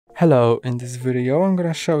Hello, in this video I'm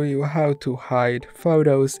gonna show you how to hide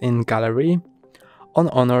photos in Gallery on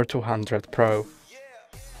Honor 200 Pro.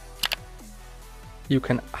 You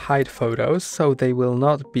can hide photos so they will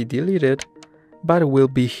not be deleted, but will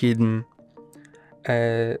be hidden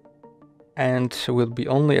and will be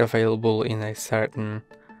only available in a certain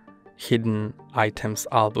hidden items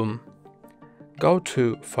album. Go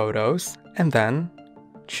to Photos and then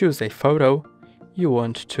choose a photo you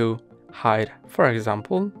want to hide. For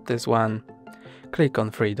example, this one. Click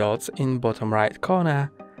on three dots in bottom right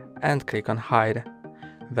corner and click on Hide.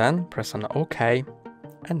 Then press on OK,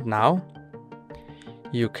 and now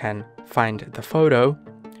you can find the photo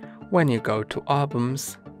when you go to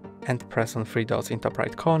Albums and press on three dots in top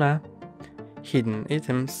right corner, Hidden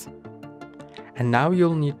Items. And now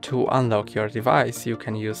you'll need to unlock your device. You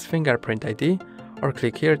can use fingerprint ID or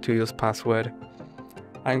click here to use password.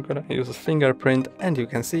 I'm gonna use fingerprint, and you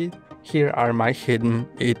can see here are my hidden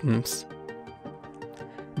items.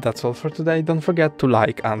 That's all for today. Don't forget to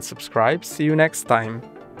like and subscribe. See you next time.